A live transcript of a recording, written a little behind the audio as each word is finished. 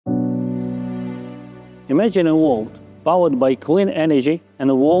Imagine a world powered by clean energy and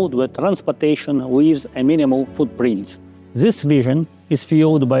a world where transportation leaves a minimal footprint. This vision is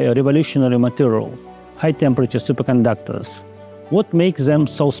fueled by a revolutionary material, high-temperature superconductors. What makes them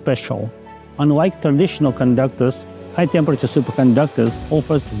so special? Unlike traditional conductors, high-temperature superconductors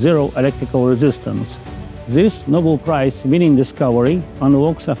offers zero electrical resistance. This Nobel Prize-winning discovery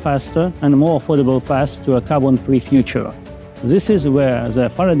unlocks a faster and more affordable path to a carbon-free future. This is where the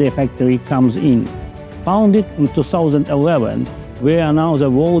Faraday Factory comes in. Founded in 2011, we are now the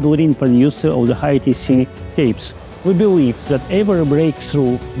world-leading producer of the HTS tapes. We believe that every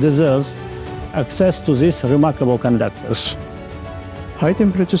breakthrough deserves access to these remarkable conductors.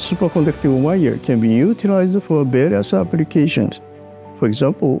 High-temperature superconducting wire can be utilized for various applications. For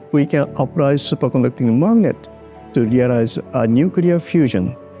example, we can apply superconducting magnet to realize a nuclear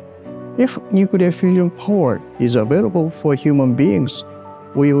fusion. If nuclear fusion power is available for human beings,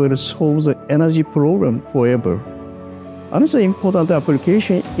 we will solve the energy problem forever. Another important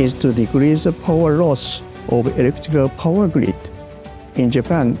application is to decrease the power loss of electrical power grid. In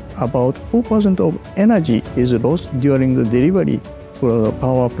Japan, about 4% of energy is lost during the delivery from the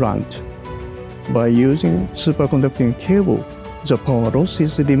power plant. By using superconducting cable, the power loss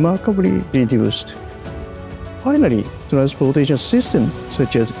is remarkably reduced. Finally, transportation systems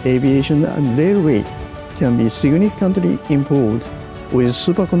such as aviation and railway can be significantly improved with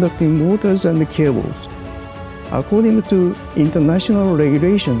superconducting motors and cables. According to international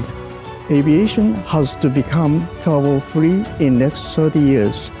regulations, aviation has to become carbon-free in the next 30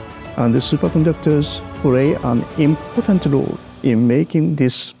 years, and the superconductors play an important role in making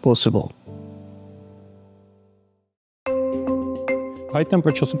this possible.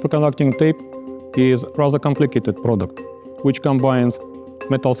 High-temperature superconducting tape is a rather complicated product, which combines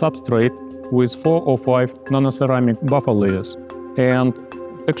metal substrate with 4 or 5 nanoceramic buffer layers and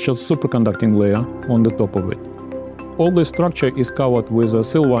textured superconducting layer on the top of it. All this structure is covered with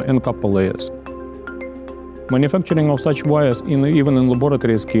silver and copper layers. Manufacturing of such wires, even in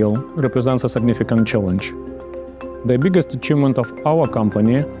laboratory scale, represents a significant challenge. The biggest achievement of our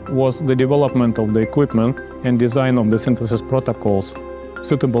company was the development of the equipment and design of the synthesis protocols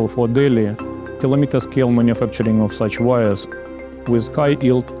suitable for daily kilometer-scale manufacturing of such wires with high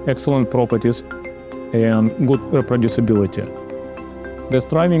yield, excellent properties, and good reproducibility. The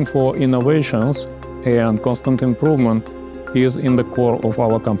striving for innovations and constant improvement is in the core of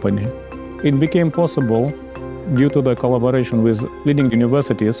our company. It became possible due to the collaboration with leading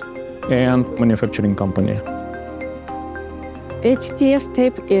universities and manufacturing company. HTS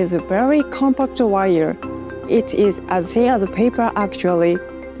tape is a very compact wire. It is as thin as paper actually,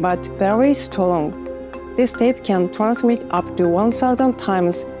 but very strong. This tape can transmit up to 1,000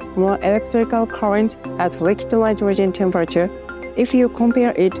 times more electrical current at liquid nitrogen temperature if you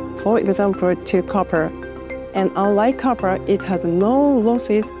compare it, for example, to copper. And unlike copper, it has no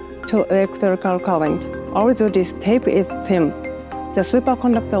losses to electrical current. Although this tape is thin, the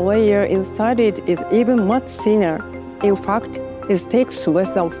superconductor layer inside it is even much thinner. In fact, it takes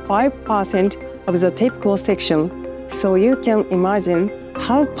less than 5% of the tape cross-section, so you can imagine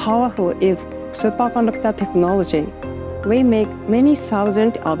how powerful is superconductor technology. We make many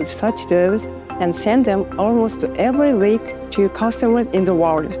thousands of such reels and send them almost every week to customers in the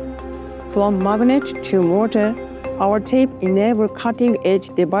world. From magnet to motor, our tape enables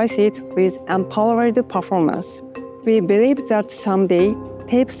cutting-edge devices with unparalleled performance. We believe that someday,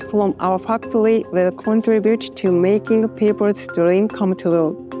 tapes from our factory will contribute to making people's dream come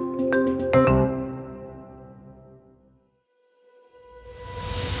true.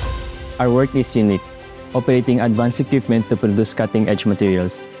 Our work is unique, operating advanced equipment to produce cutting-edge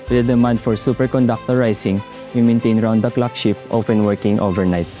materials. With the demand for superconductor rising, we maintain round-the-clock shift, often working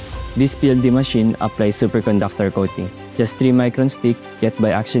overnight. This PLD machine applies superconductor coating, just 3-micron thick, yet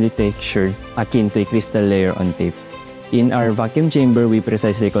biaxially textured, akin to a crystal layer on tape. In our vacuum chamber, we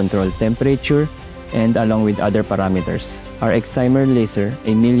precisely control temperature and along with other parameters. Our excimer laser,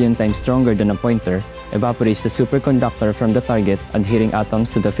 1,000,000 times stronger than a pointer, evaporates the superconductor from the target, adhering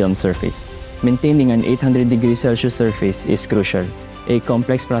atoms to the film surface. Maintaining an 800 degrees Celsius surface is crucial, a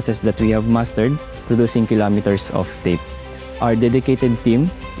complex process that we have mastered, producing kilometers of tape. Our dedicated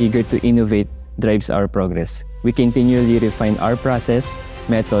team, eager to innovate, drives our progress. We continually refine our process,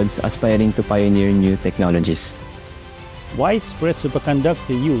 methods, aspiring to pioneer new technologies. Widespread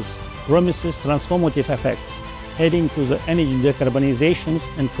superconductor use promises transformative effects, adding to the energy decarbonization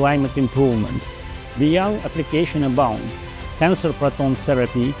and climate improvement. Beyond application abounds: cancer proton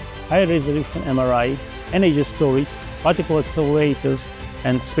therapy, high-resolution MRI, energy storage, particle accelerators,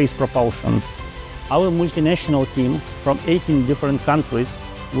 and space propulsion. Our multinational team from 18 different countries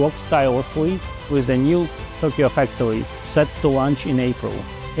works tirelessly with the new Tokyo factory set to launch in April,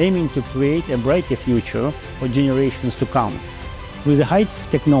 aiming to create a brighter future for generations to come. With the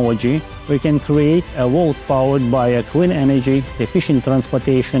HTS technology, we can create a world powered by a clean energy, efficient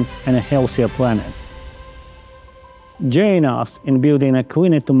transportation, and a healthier planet. Join us in building a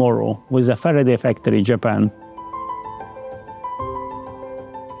cleaner tomorrow with the Faraday Factory, Japan.